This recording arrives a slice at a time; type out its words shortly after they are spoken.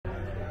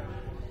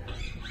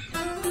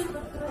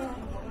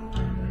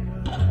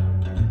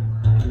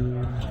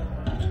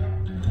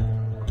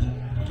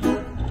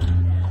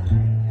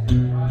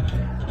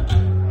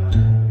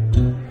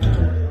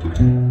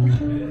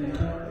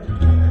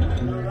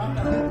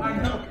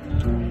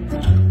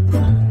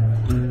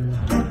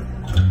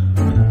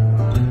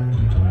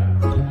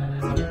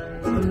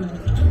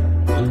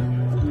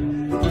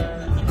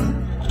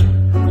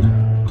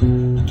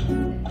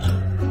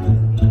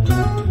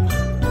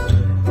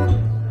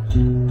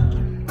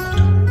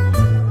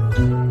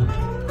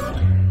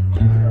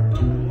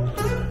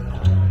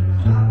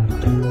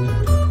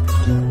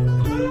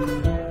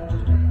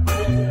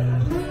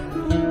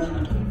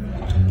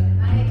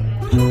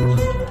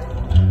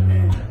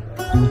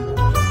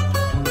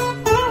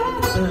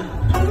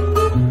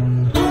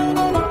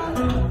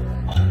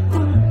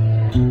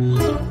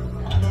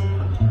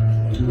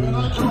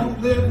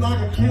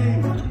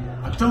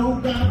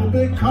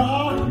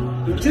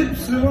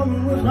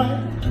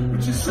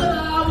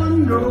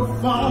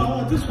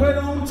Oh, just wait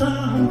on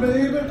time,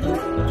 baby.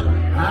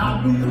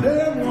 I'll be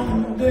there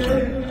one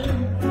day.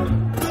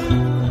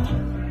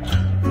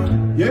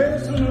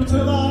 Yes, and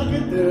until I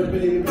get there,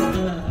 baby,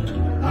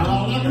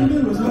 all I can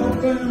do is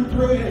hope and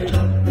pray.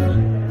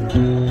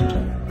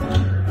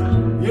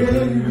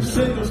 Yeah, you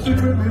say you'll stick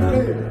with me,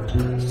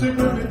 baby. Stick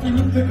with me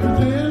through thick and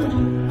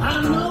thin.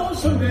 I know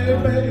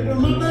someday, baby,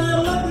 my bad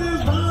luck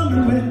is bound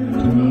to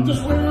win.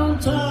 Just wait on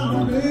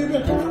time, baby.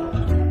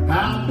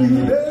 I'll be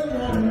there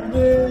one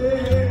day.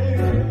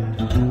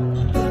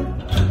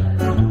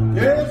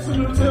 Yes,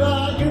 and until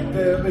I get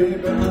there,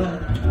 baby,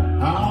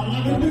 all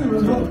I can do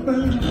is hope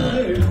and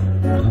pray.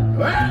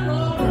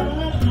 Well,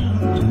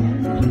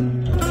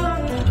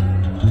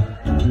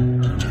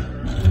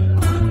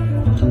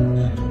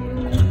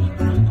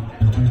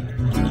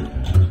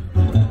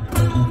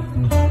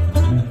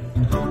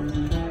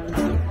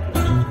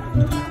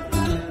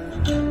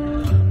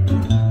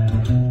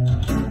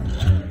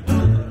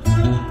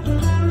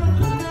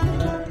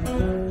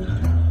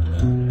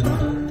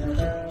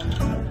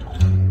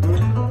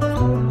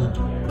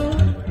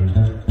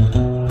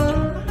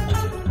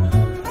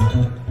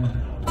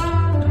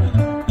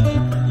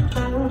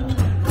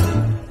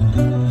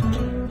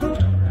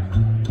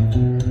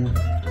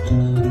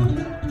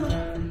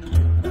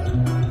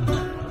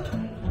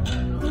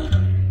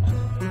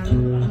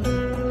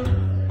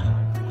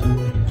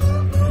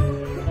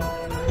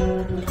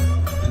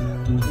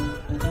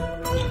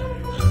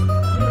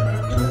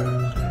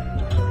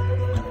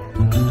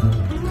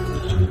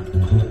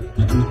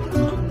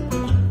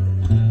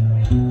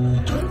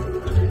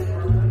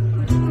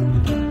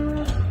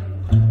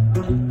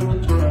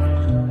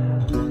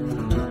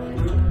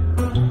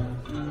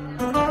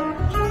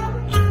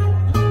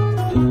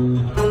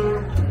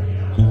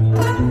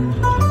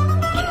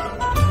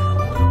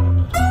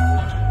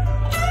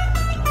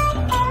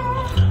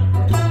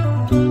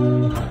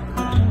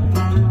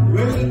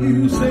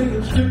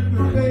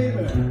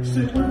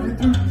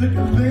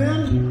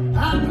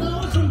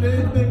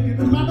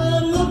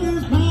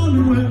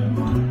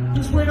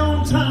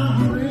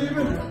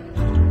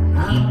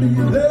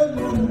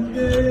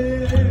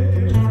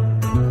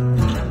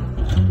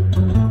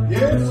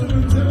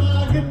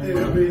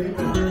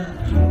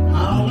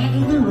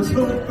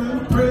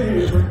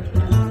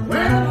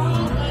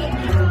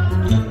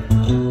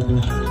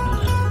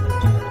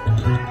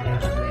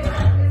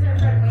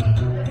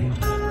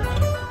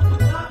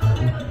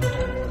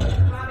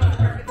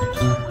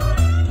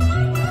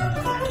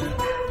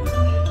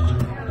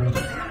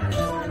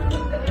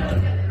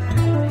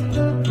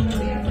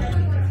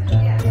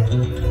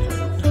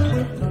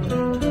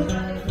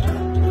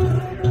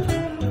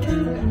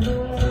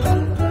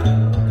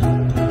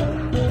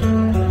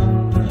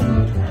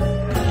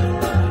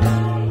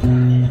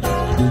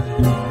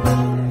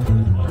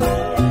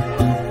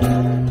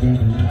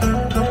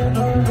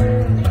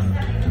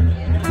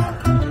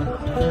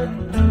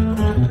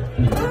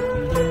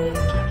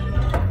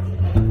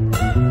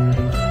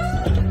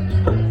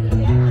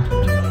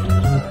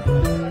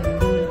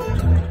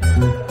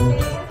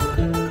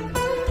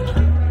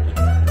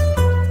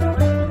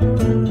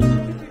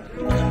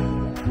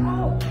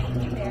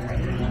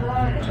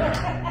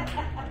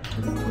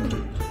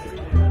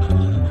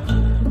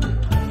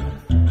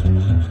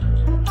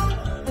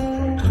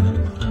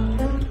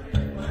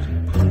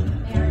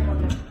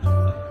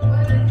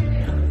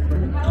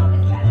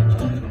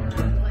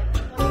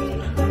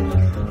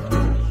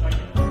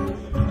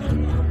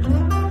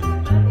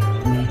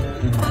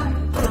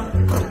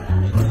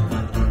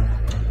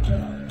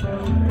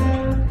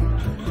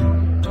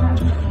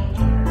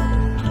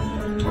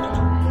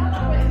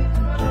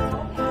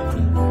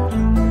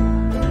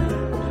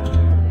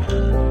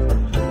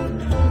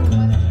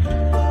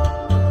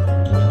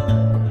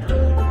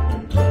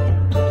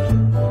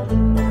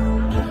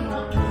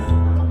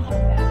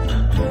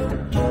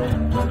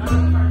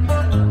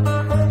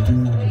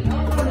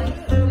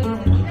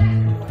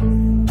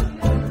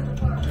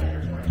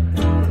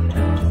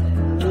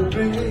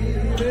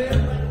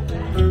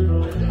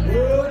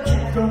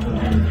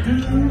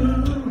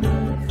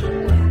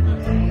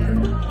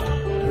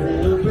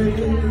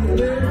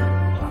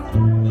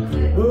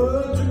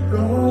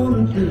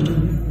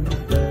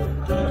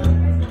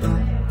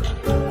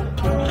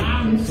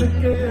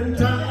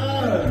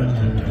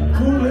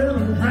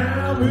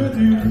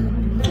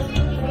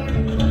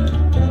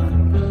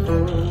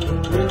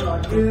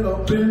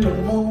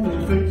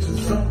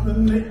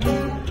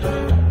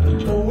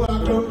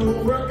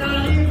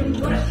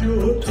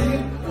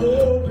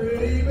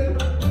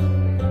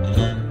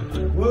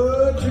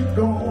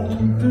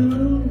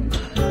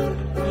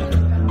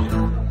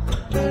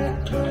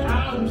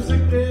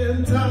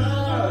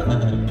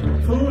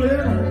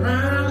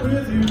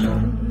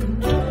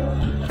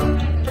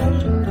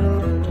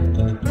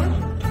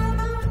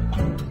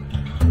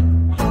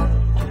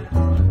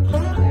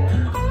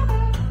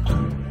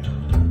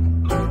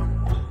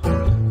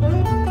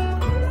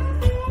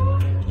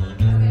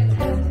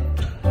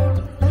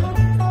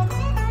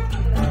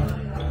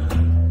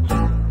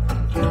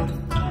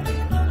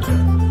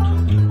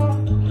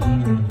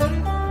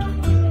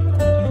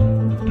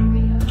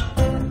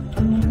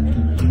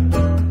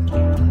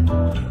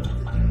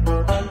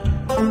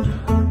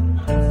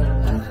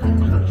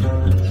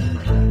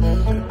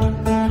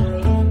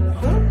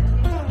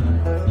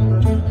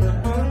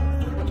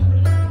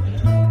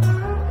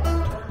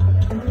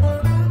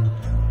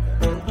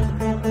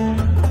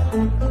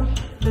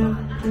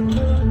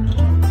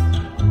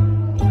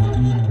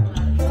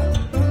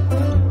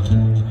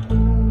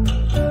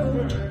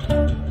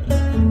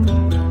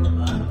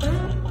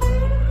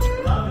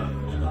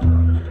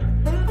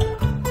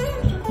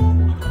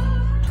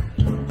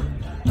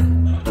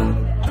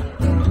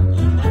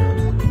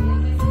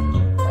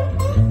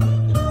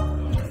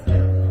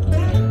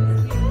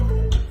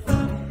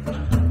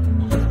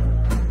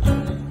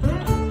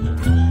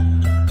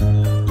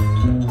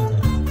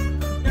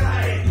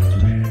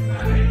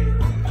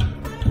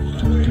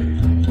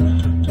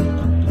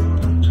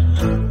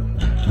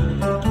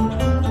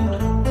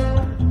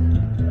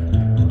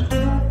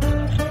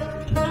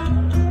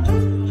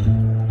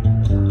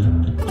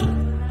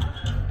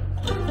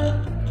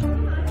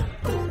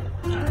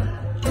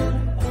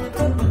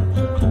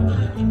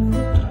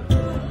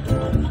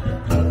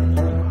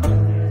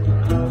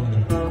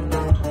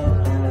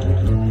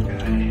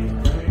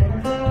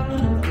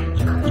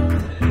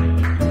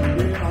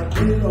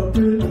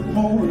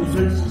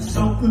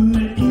 something to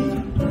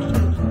eat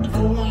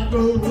before I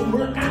go to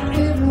work. I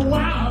ain't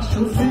wash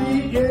your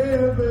feet,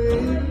 yeah,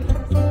 baby.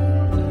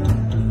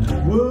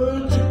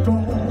 What you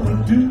gonna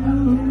do?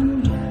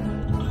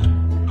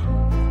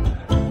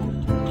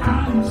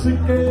 I'm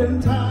sick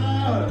and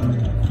tired,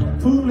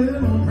 fooling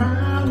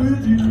around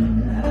with you.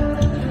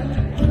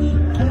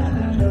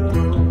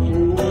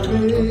 Oh,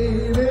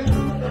 baby,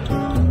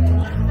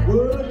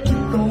 what you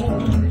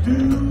gonna do?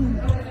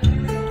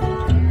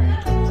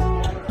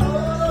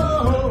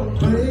 Oh,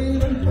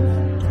 baby,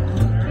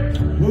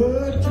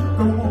 what you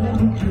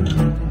gonna do?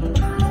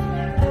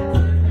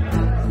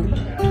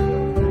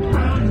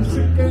 I'm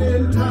sick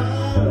and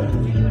tired,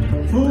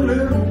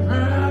 fooling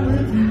around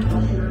with you.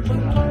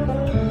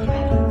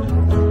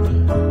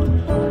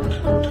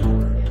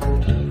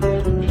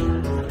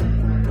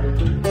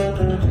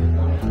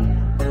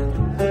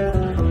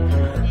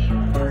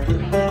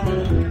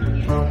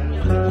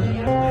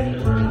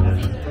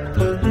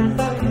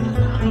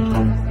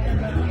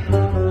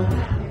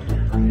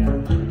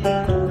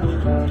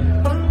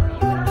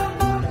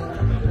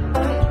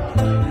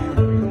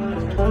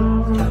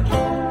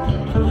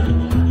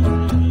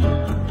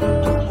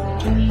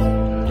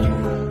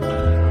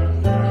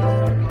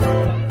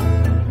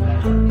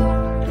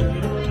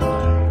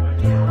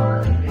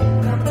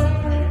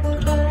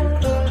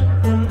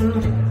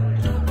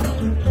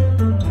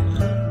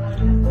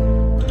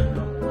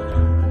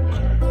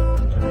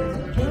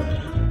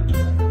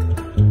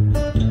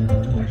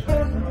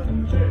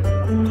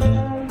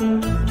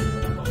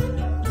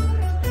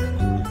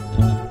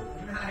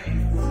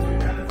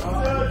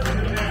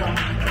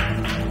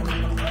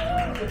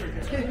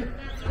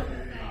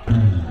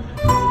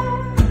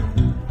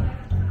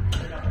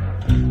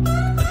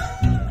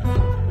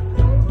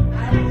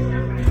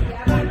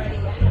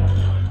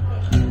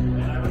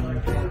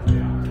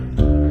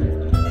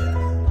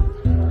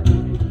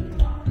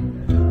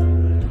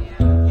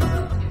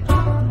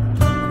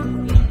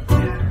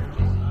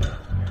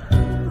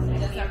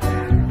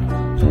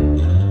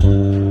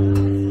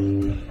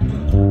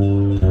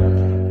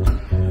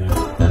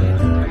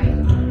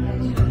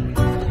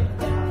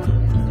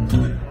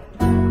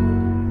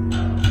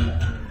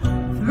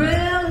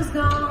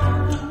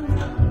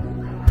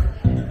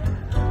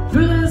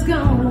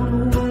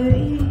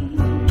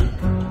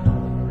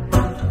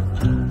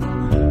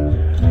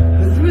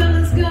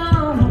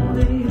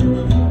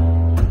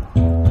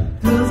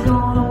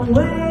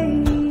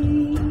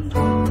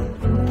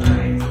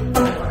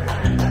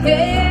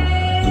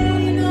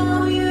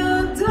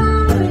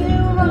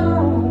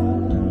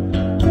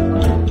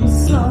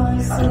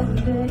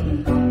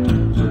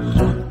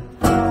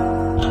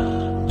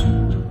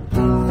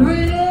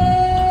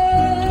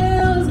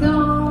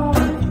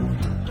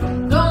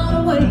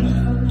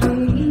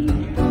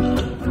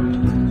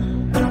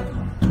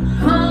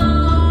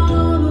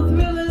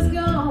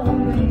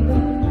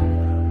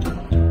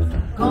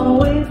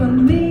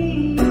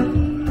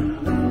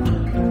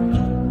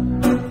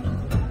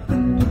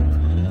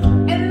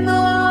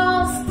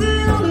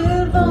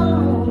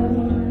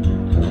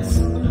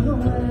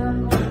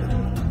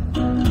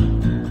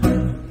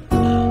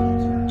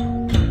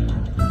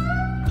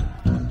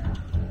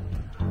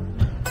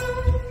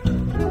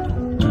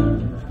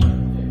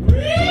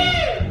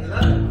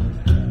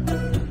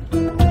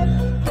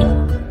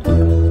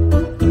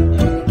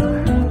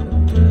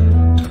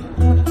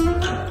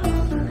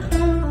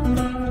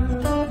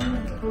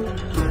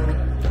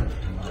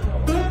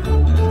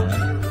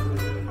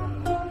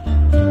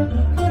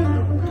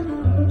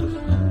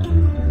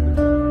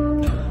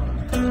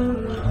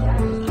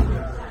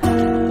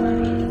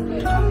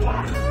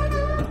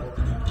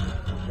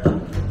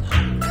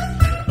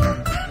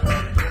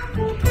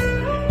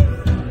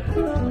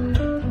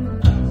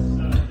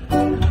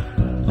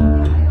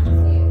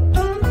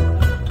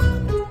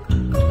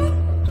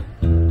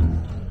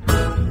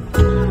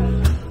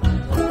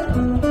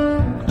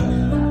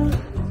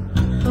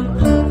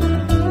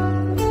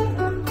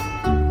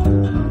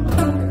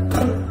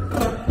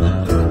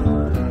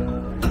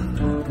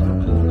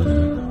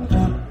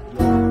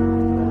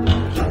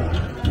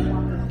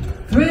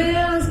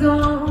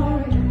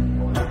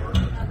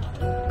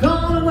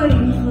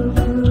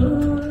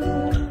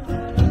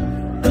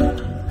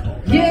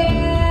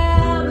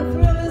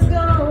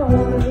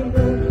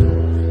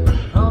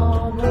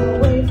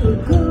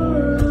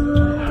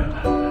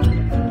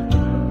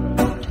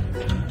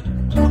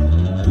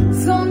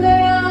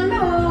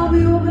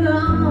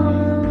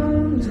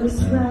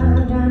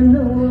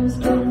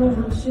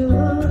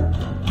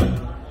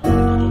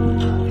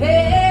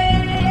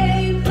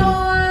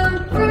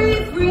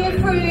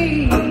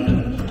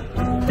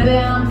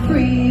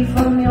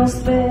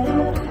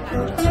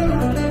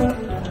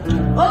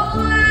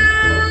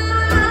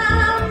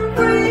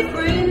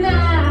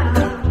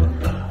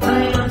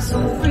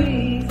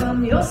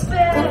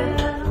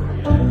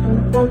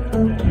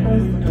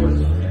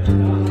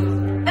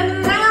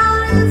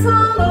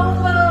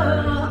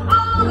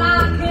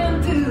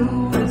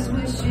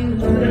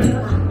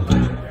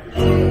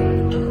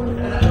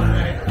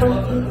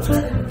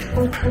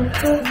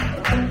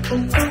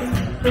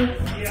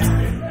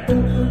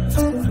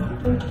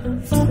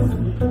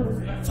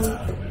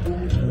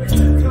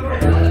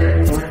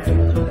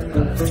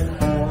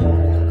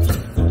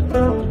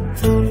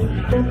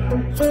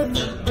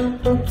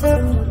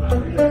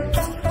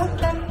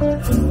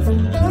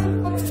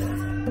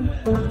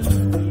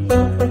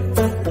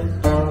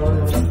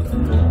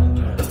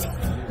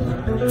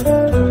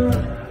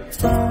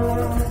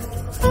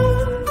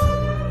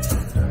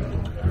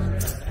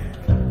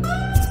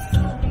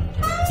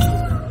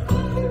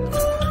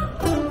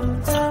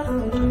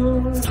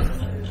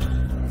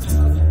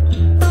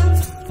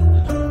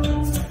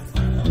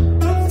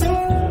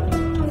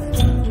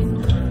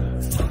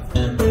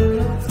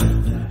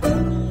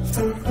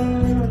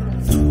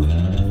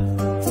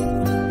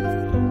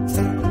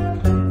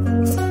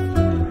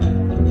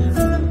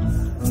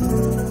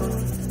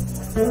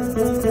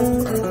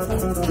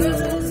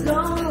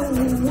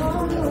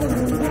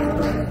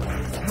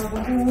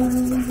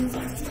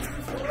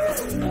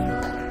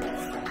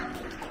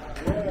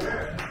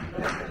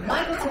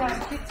 Michael Tash,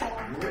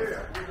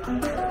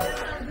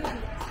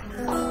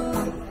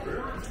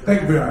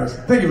 Thank you, guys.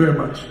 Thank you very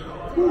much.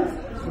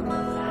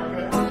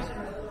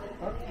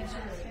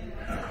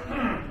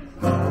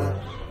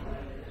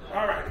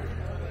 All right.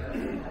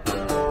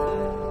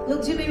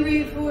 Little Jimmy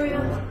Reed for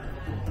you.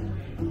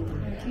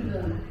 Keep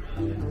it.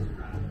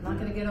 Not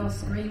gonna get all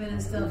screaming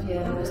and stuff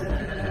yet. I'm just gonna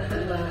keep it a little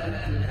bit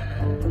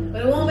loud.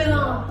 But it won't be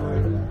long.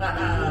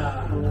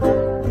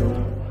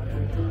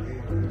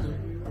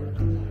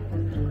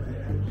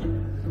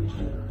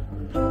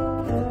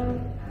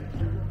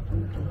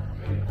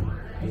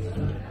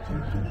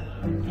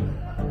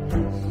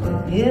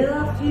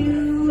 If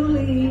you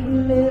leave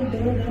me,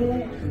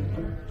 baby,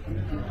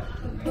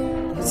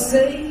 you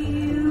say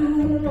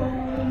you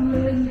want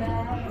me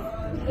back.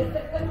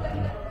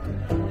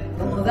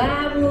 Well,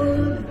 that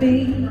would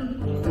be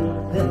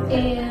the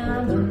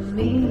end of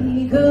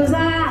me, 'cause I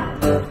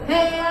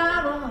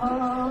have a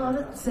heart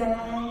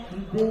attack. You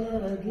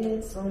better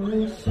get some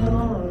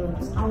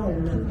insurance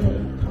on me,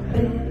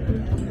 baby.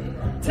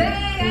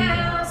 Take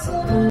out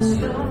some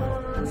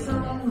insurance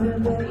on me,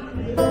 baby.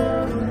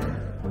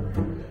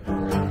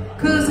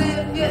 'Cause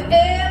if you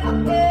ever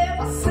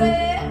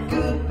say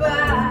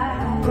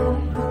goodbye,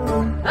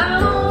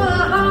 I'm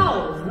gonna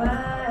haul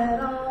right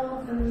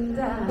off and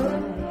die.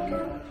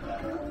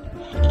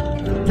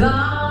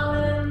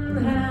 Darling,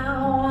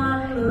 how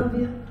I love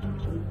you.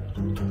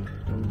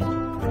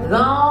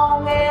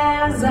 Long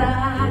as I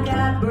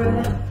got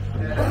breath.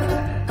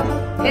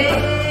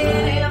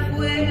 And if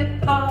we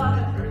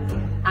part,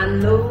 I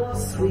know,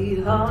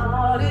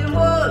 sweetheart, it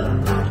would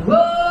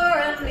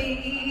worry me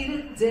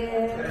to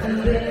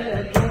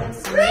death.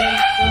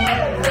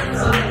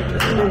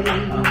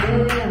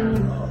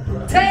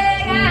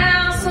 Take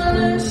out some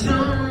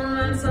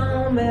insurance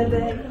on me,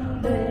 baby.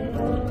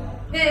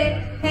 Hey,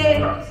 hey,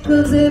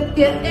 'cause if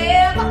you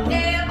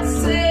ever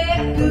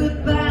say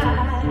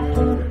goodbye,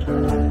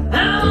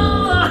 I'm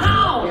gonna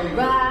haul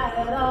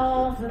right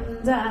off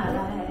and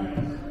die.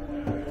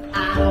 I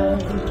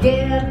don't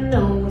get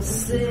no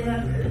sick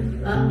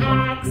or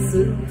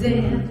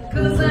accident,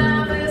 'cause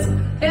I'm as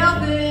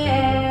healthy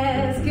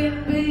as can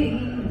be.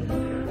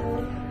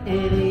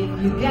 And if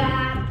you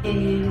got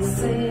any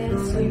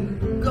sense, you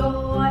go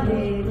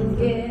ahead and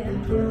get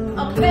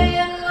a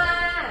paying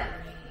line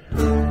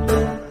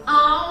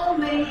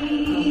on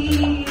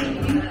me.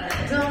 You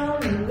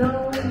don't know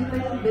me,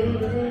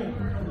 baby.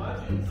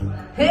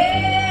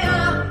 Hey,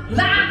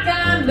 like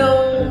I know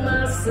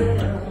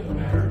myself.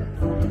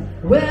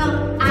 Well,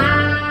 I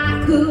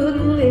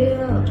couldn't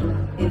live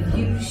if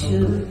you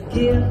should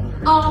give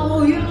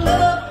all your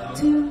love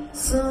to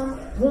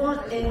someone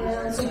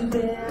else. You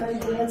better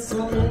get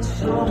some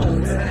insurance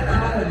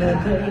on me,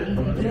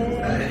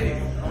 baby.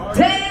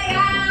 Take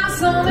out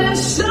some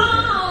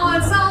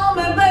insurance on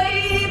me,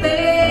 baby.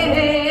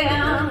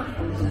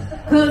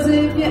 'Cause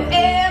if you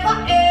ever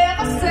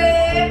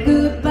say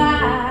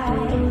goodbye,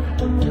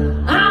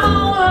 I'm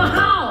gonna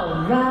haul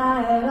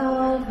right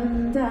off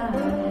and die.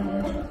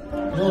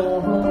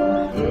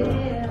 Oh,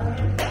 yeah.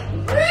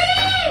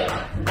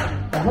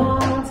 I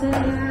want to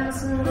have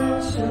some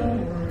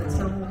insurance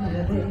on me,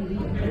 baby.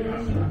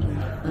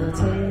 I'll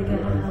take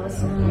out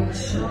some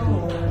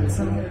insurance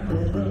on me,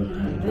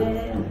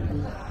 baby.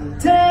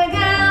 Take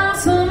out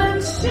some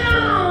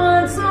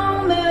insurance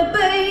on me,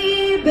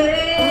 baby.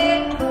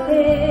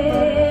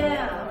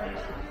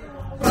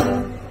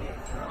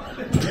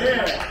 Yeah.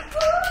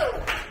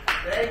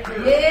 Thank you.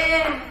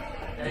 Yeah.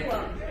 Thank you.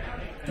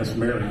 That's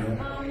Mary. Never.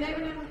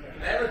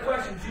 I have a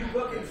question. Do you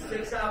book in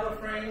 6-hour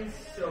frames?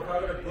 So if I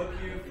were to book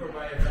you for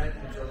my event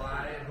in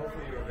July, and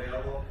hopefully you're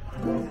available,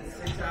 is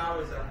it 6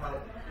 hours?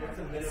 What's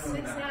the minimum?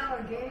 6 hour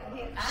gig.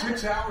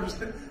 6 hours.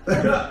 This is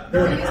a You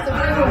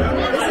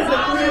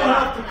don't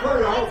have to play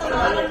all the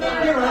time.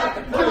 You don't have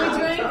to play. Can we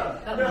drink? No,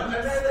 and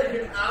then like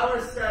an hour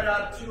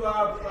setup,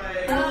 2-hour play.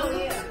 Oh,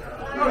 yeah.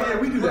 Oh yeah,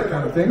 we do that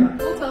kind of thing.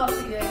 We'll talk to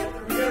you.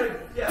 You gotta,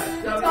 yeah.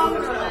 Talk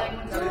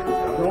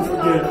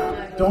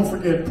Don't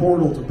forget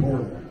portal to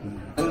portal.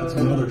 That's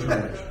another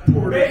charge.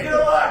 Portal. Make it a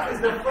lot, 'cause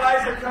the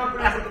Pfizer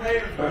companies are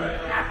paying for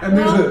it. And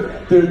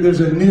there's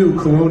a new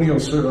colonial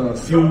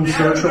fuel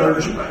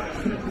surcharge. And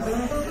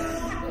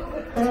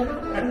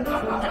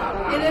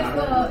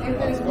if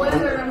there's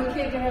weather and we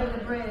can't get over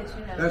the bridge,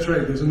 you know. That's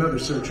right, there's another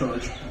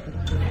surcharge.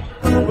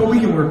 But we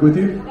can work with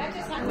you. That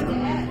just happened to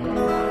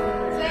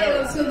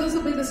add. So this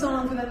will be the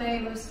song for the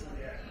neighbors.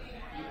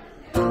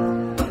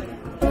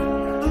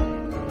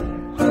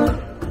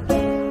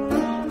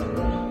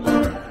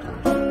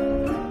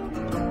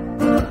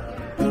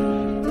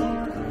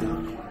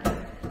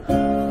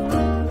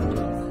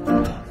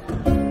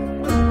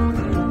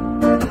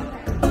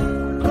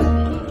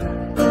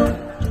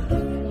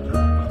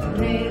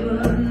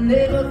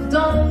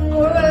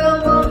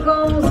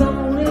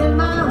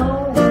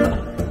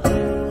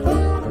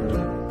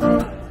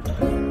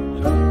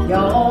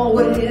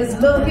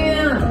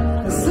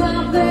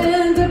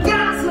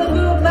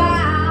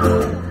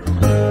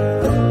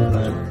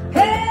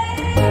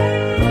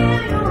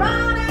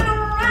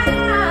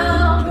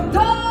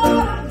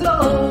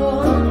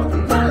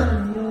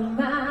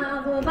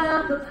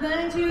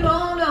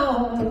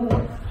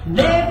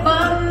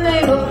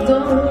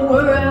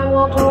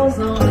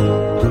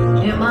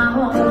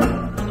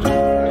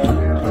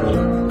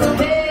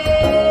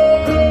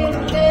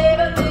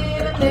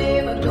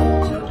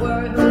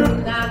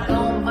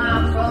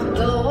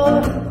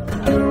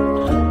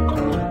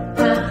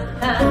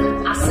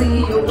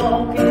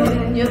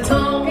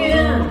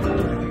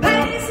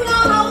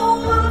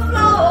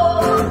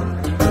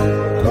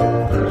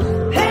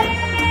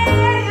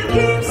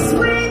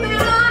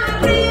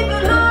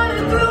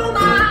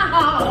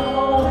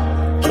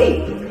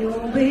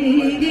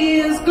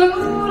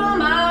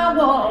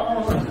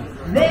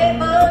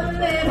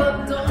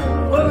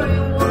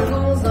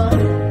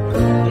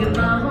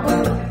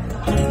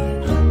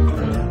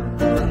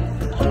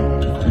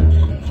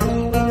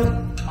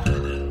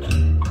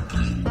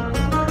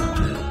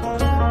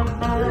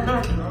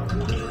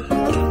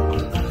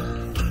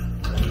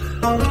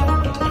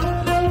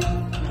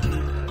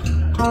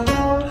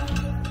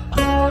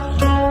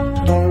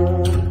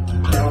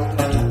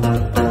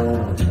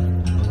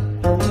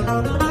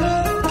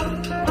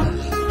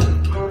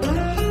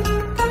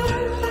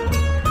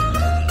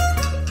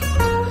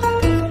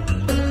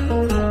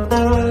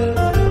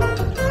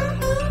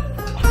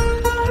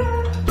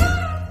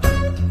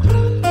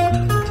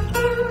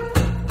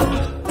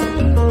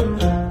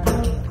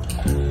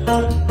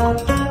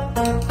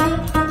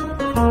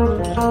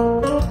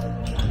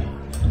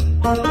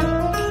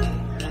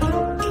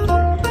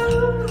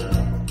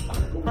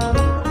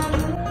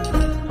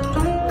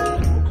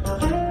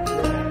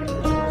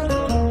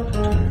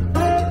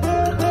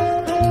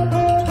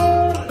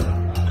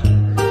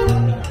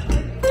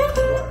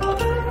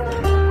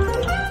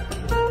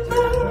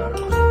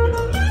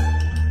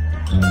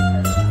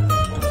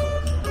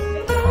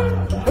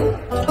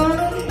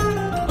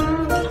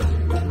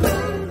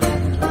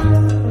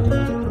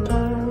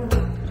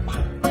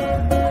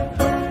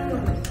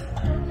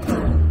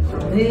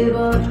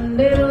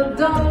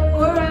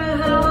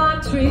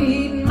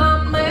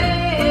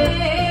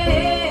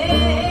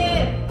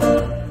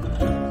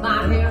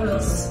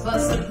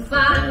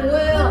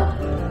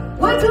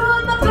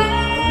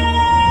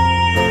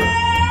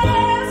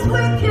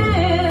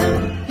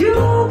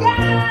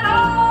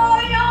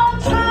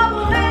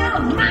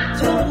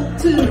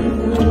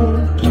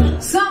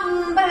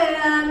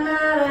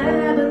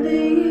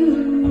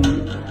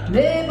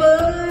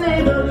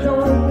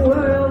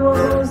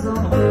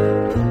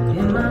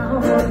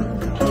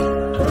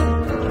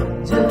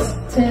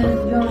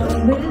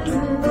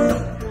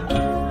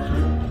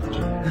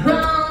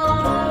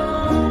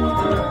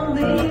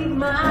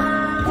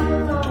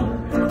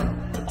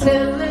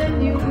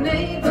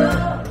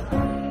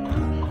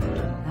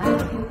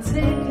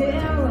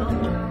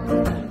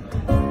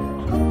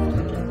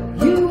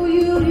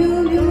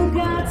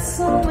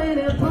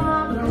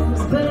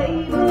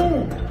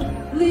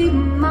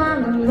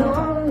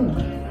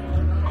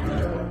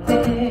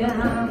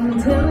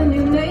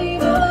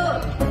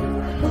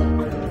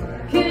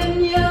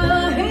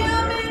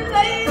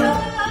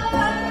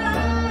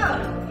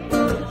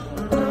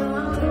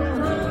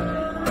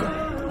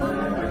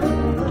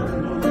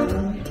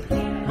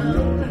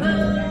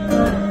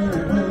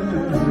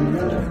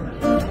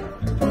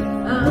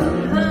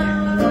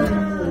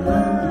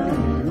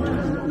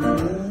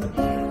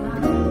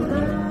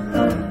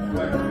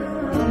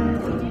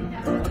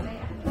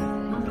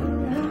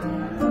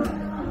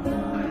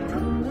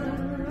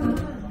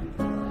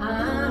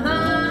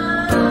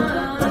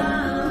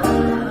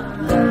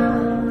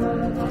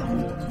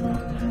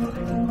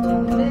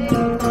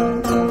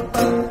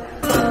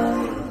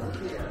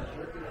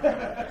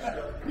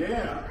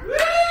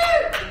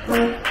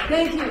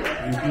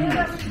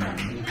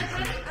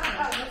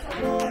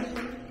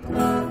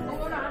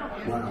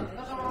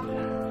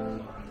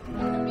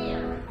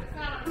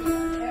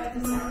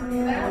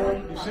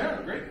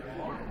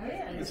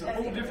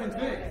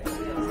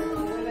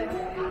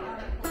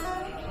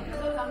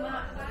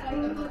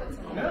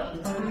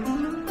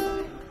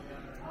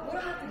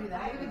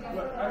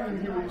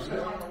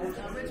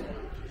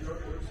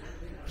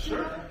 Sure.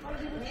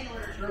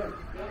 It's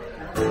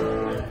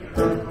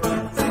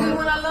a good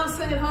one. I love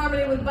singing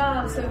harmony with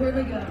Bob, so here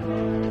we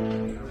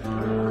go.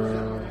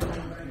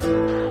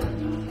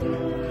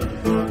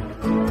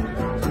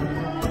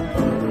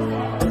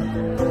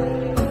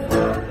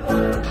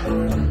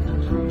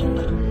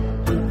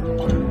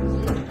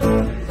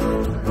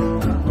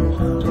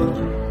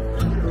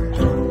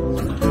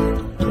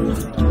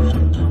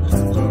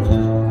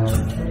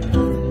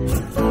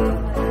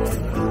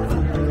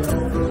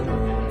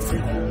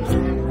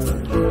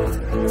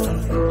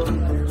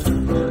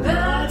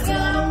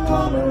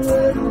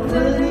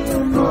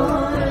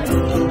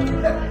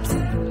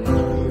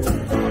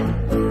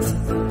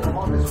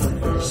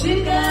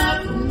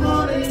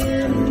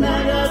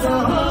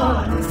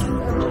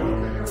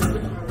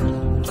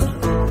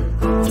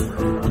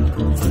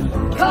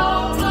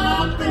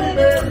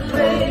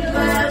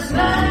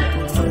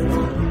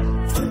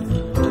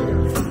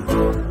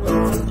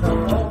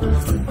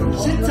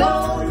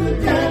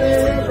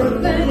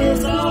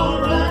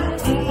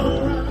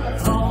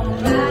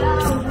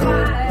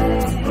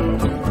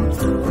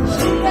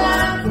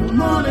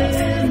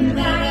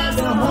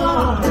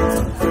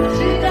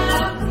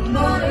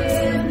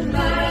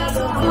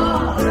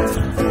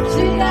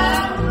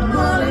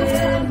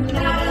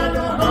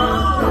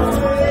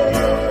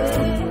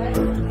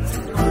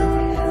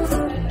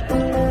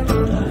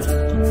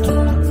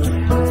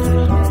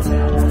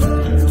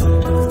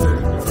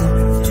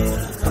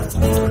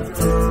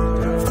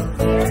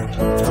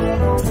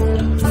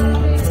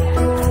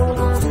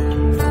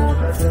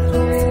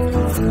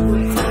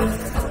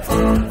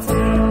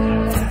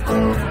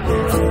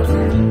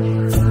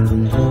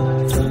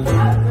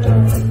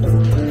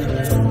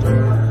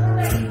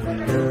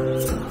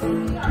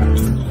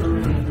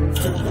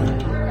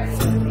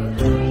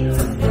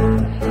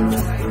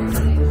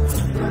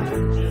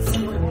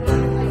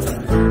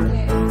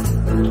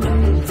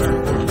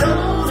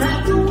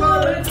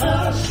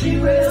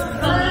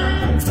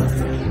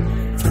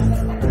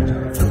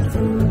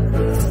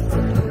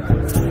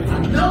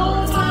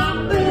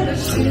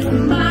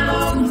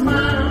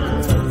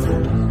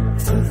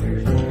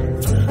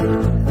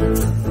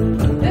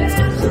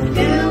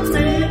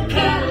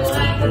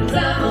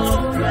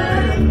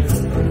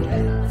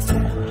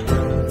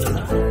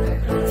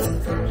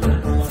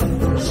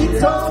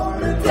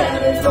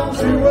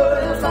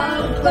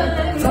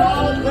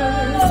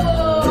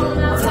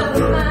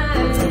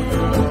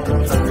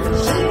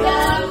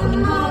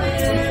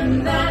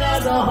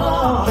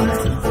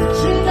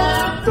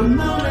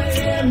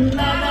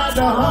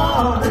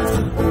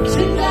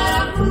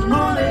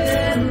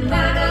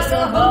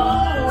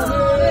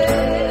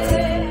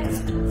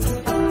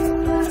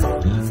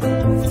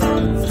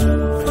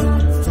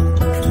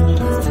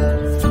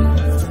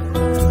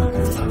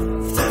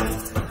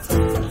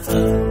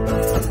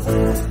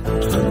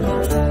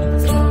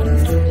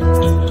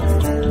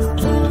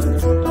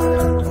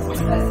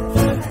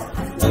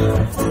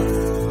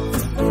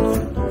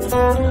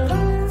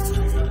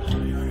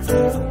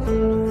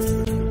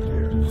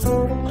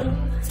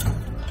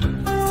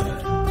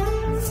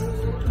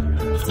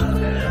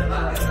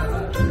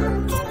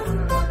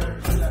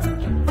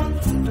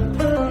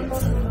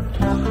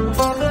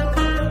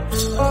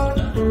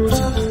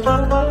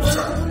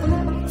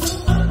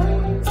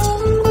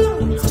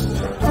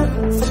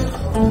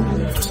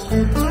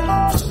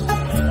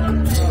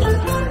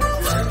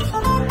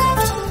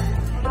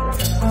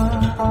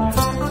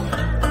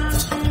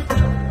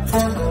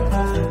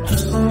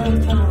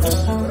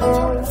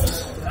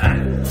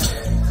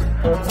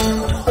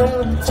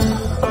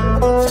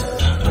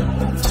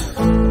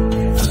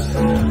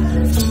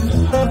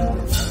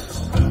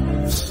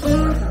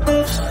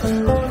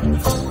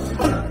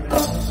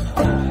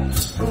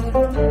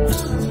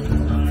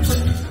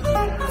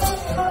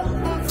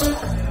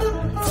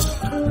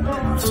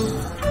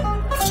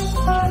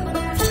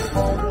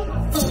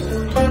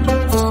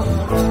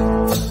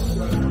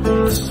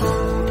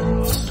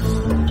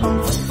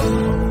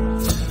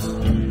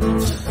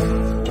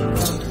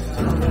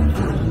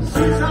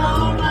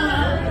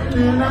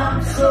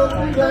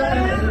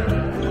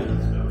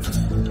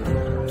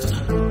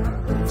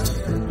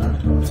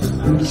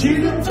 She's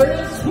the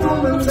best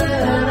woman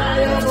that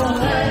I ever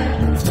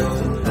had.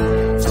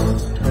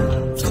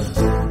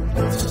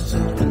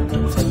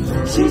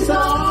 She's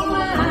all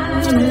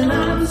mine and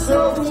I'm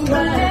so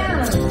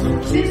glad.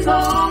 She's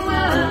all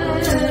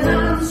mine and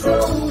I'm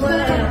so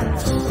glad.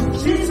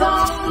 She's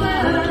all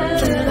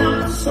mine and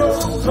I'm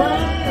so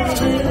glad.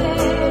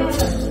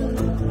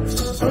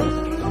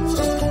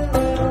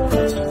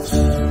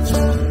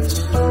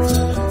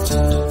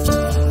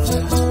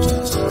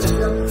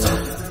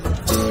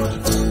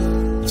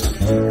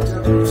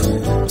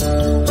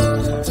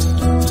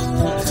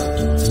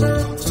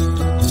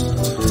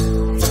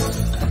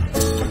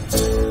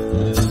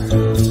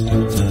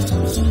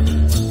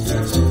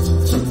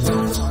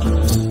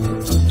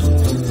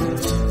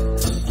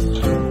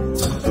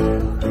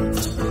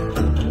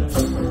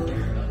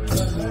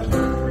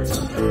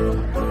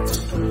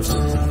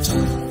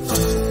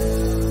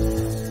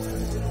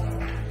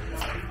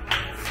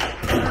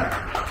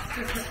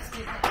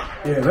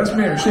 Yeah, that's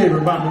Mary Shaver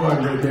and Bob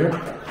Mallardi right there.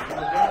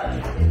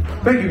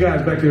 Thank you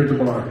guys back there at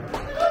the bar.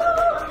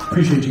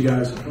 Appreciate you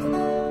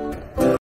guys.